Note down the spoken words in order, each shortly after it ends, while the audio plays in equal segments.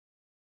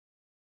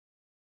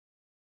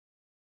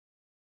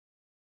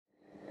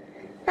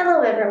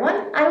Hello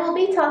everyone, I will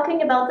be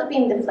talking about the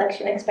beam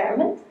deflection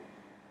experiment.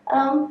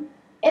 In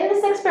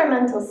this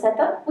experimental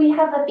setup, we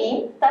have a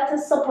beam that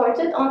is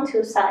supported on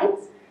two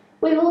sides.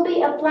 We will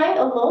be applying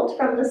a load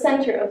from the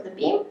center of the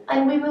beam,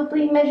 and we will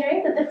be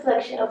measuring the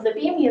deflection of the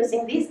beam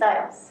using these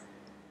dials.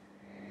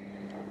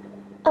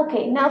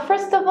 Okay, now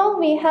first of all,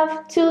 we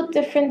have two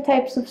different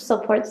types of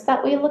supports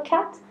that we look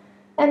at,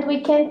 and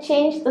we can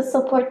change the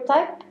support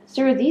type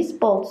through these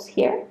bolts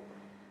here.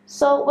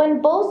 So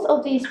when both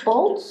of these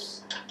bolts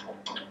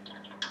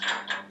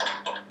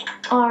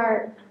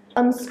are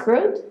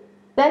unscrewed,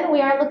 then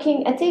we are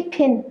looking at a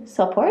pin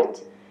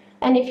support.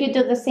 And if you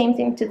do the same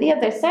thing to the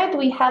other side,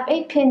 we have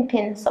a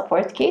pin-pin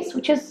support case,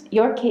 which is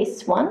your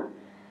case 1.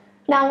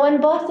 Now when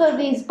both of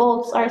these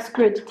bolts are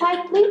screwed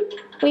tightly,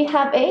 we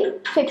have a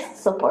fixed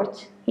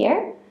support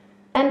here.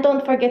 And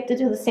don't forget to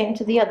do the same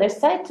to the other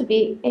side to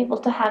be able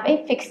to have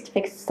a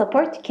fixed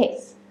support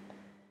case.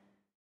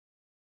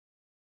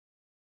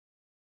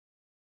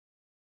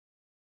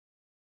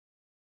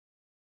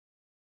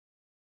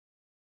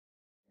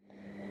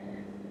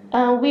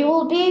 We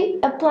will be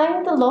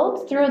applying the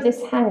load through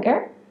this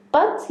hanger,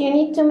 but you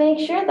need to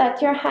make sure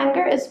that your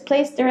hanger is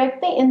placed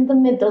directly in the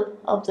middle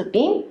of the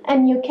beam,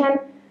 and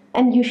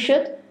you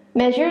should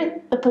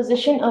measure the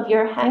position of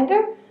your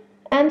hanger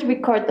and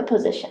record the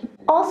position.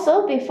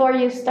 Also, before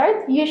you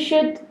start, you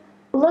should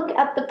look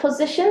at the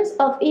positions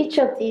of each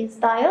of these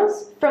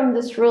dials from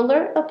this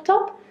ruler up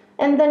top,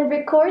 and then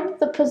record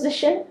the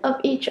position of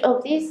each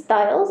of these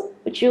dials,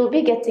 which you'll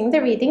be getting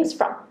the readings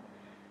from.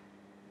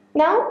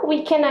 Now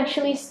we can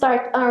actually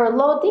start our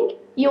loading.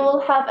 You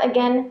will have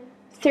again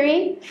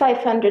 3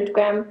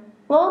 500-gram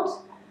loads,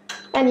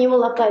 and you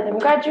will apply them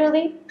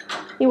gradually.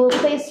 You will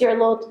place your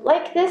load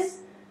like this,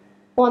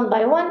 one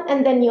by one,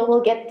 and then you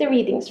will get the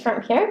readings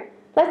from here.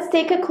 Let's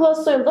take a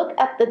closer look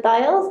at the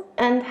dials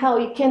and how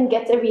you can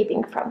get a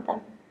reading from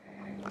them.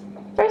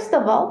 First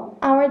of all,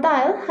 our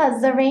dial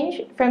has the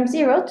range from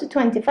 0 to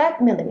 25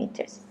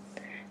 millimeters,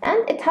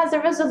 and it has a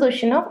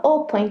resolution of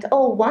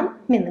 0.01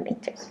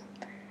 millimeters.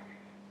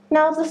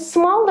 Now the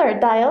smaller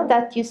dial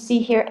that you see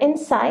here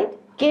inside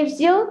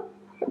gives you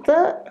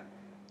the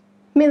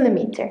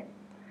millimeter.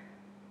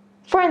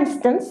 For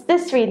instance,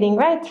 this reading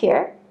right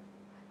here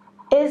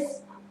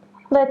is,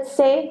 let's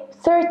say,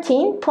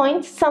 13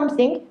 point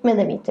something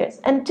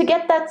millimeters. And to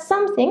get that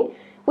something,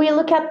 we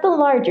look at the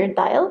larger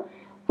dial,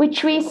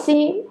 which we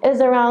see is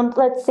around,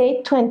 let's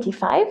say,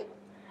 25.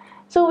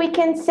 So we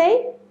can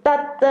say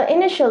that the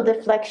initial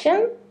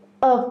deflection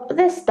of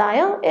this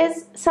dial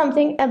is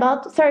something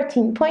about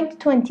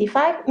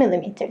 13.25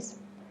 millimeters.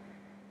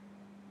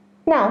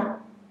 Now,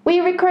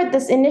 we record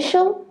this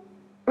initial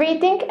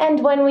reading,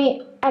 and when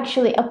we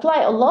actually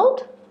apply a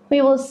load,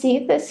 we will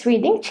see this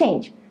reading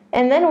change.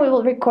 And then we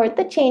will record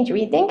the change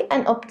reading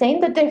and obtain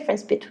the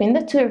difference between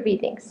the two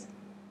readings.